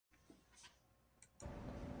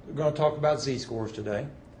we're going to talk about z-scores today,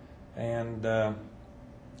 and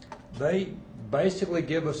they basically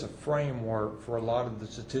give us a framework for a lot of the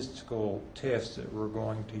statistical tests that we're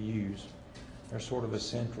going to use. They're sort of a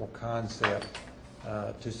central concept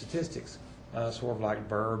to statistics, sort of like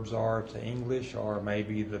verbs are to English, or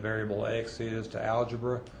maybe the variable x is to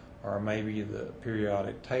algebra, or maybe the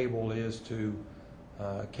periodic table is to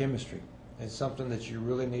chemistry. It's something that you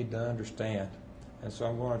really need to understand, and so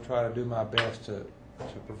I'm going to try to do my best to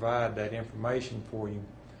provide that information for you.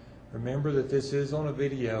 Remember that this is on a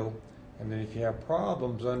video, and then if you have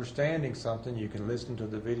problems understanding something, you can listen to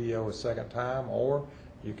the video a second time, or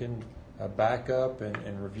you can back up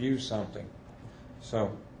and review something.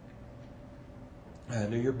 So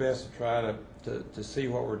do your best to try to see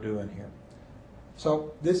what we're doing here.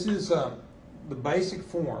 So this is the basic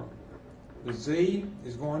form. The z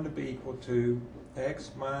is going to be equal to x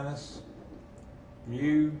minus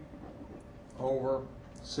mu over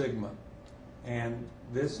sigma. And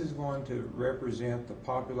this is going to represent the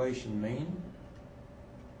population mean.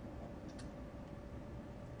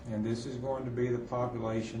 And this is going to be the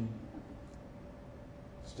population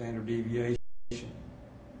standard deviation.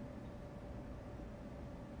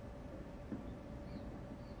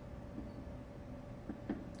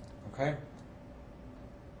 Okay?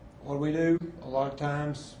 What we do a lot of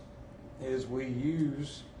times is we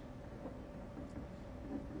use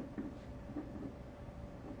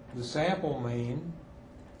the sample mean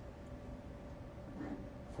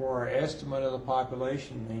for our estimate of the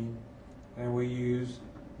population mean, and we use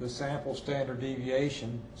the sample standard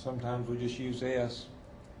deviation, sometimes we just use S,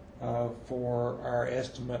 for our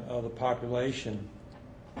estimate of the population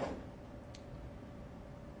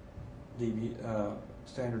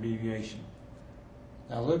standard deviation.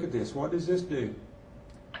 Now look at this. What does this do?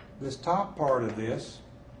 This top part of this,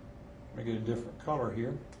 let me get a different color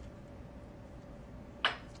here.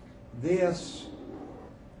 This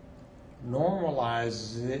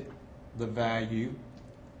normalizes the value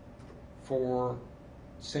for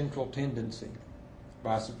central tendency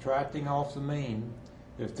by subtracting off the mean.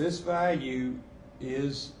 If this value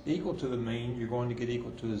is equal to the mean, you're going to get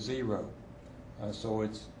equal to a 0. So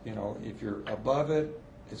it's, if you're above it,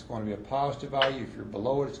 it's going to be a positive value. If you're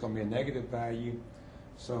below it, it's going to be a negative value.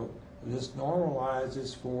 So this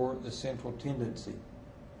normalizes for the central tendency.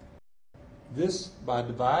 This, by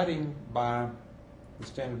dividing by the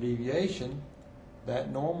standard deviation,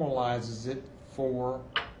 that normalizes it for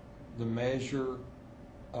the measure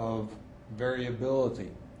of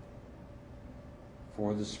variability,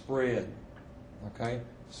 for the spread. Okay?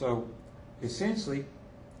 So essentially,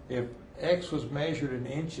 if x was measured in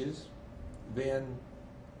inches, then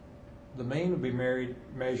the mean would be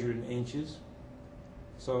measured in inches.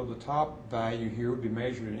 So the top value here would be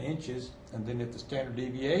measured in inches, and then if the standard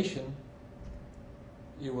deviation,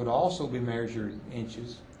 it would also be measured in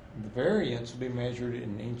inches. The variance would be measured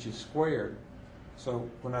in inches squared. So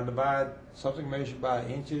when I divide something measured by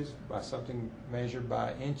inches by something measured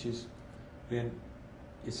by inches, then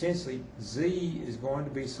essentially z is going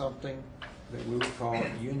to be something that we would call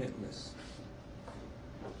unitless.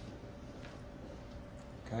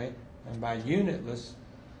 Okay? And by unitless,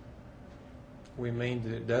 we mean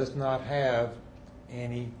that it does not have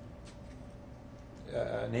any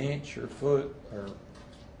an inch or foot or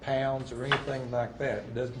pounds or anything like that.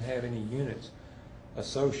 It doesn't have any units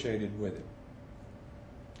associated with it.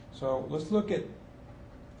 So let's look at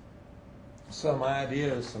some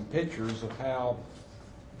ideas, some pictures of how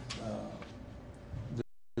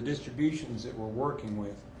the distributions that we're working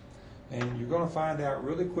with. And you're going to find out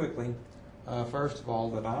really quickly, first of all,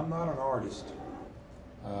 that I'm not an artist.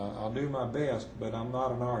 I'll do my best, but I'm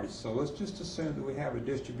not an artist. So let's just assume that we have a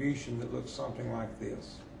distribution that looks something like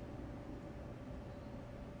this.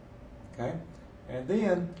 Okay? And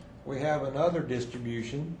then we have another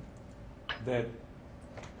distribution that,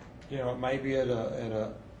 it may be at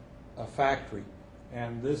a factory.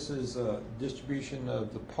 And this is a distribution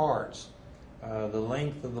of the parts, the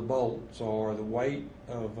length of the bolts, or the weight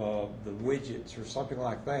of the widgets, or something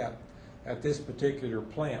like that, at this particular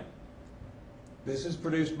plant. This is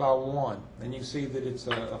produced by one, and you see that it's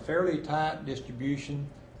a fairly tight distribution,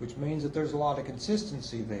 which means that there's a lot of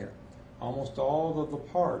consistency there. Almost all of the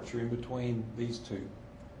parts are in between these two.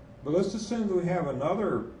 But let's assume that we have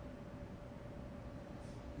another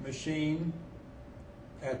machine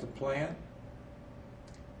at the plant.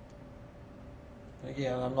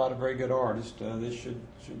 Again, I'm not a very good artist. This should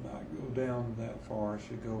not go down that far. It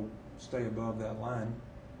should stay above that line.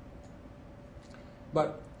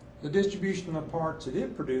 But the distribution of parts that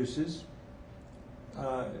it produces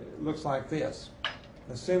looks like this.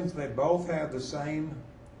 Assumes they both have the same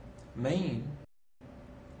mean,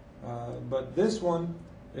 but this one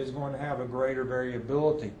is going to have a greater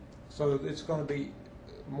variability. So it's going to be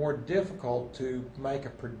more difficult to make a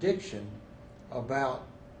prediction about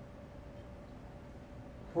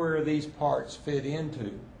where these parts fit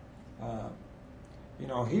into. You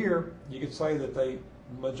know, here you could say that the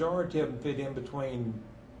majority of them fit in between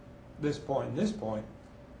this point and this point.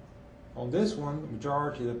 On this one, the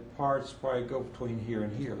majority of the parts probably go between here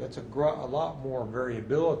and here. That's a lot more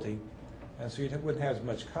variability, and so you wouldn't have as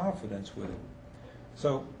much confidence with it.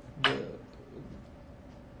 So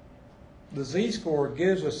the z-score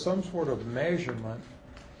gives us some sort of measurement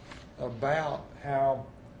about how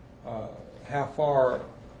far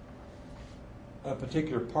a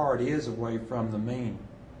particular part is away from the mean.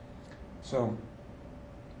 So,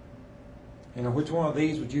 you know, which one of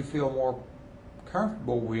these would you feel more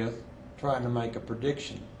comfortable with trying to make a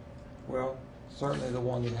prediction? Well, certainly the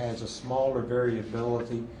one that has a smaller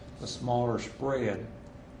variability, a smaller spread,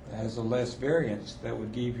 has a less variance, that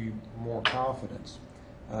would give you more confidence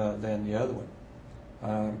than the other one.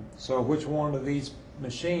 So which one of these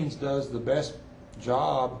machines does the best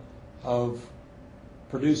job of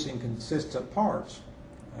producing consistent parts?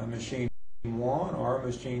 Machine 1 or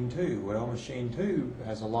machine 2? Well, machine 2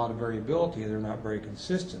 has a lot of variability. They're not very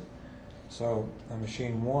consistent. So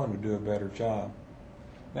machine 1 would do a better job.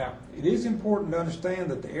 Now, it is important to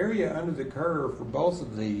understand that the area under the curve for both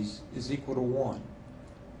of these is equal to 1.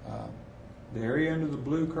 The area under the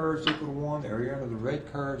blue curve is equal to 1. The area under the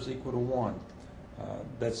red curve is equal to 1.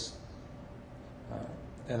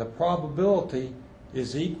 And the probability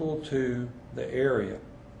is equal to the area.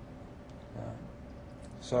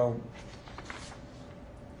 So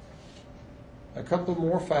a couple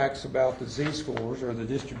more facts about the z-scores, or the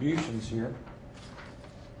distributions here.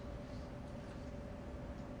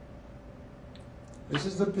 This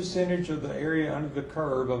is the percentage of the area under the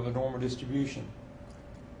curve of a normal distribution.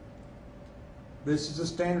 This is a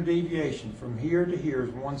standard deviation. From here to here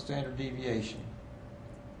is one standard deviation.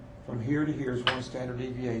 From here to here is one standard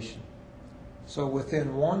deviation. So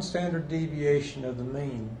within one standard deviation of the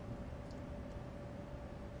mean,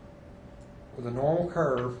 with a normal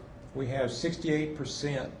curve, we have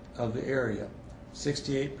 68% of the area.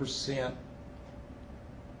 68%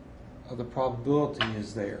 of the probability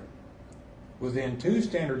is there. Within two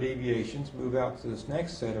standard deviations, move out to this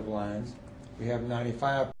next set of lines, we have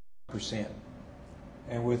 95%.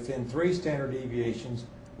 And within three standard deviations,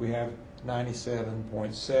 we have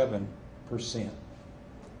 97.7%.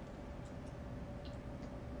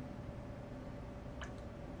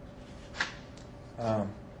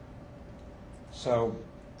 So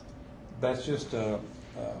that's just the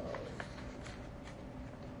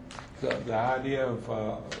idea of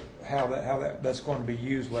how that's going to be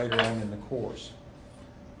used later on in the course.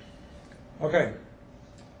 Okay.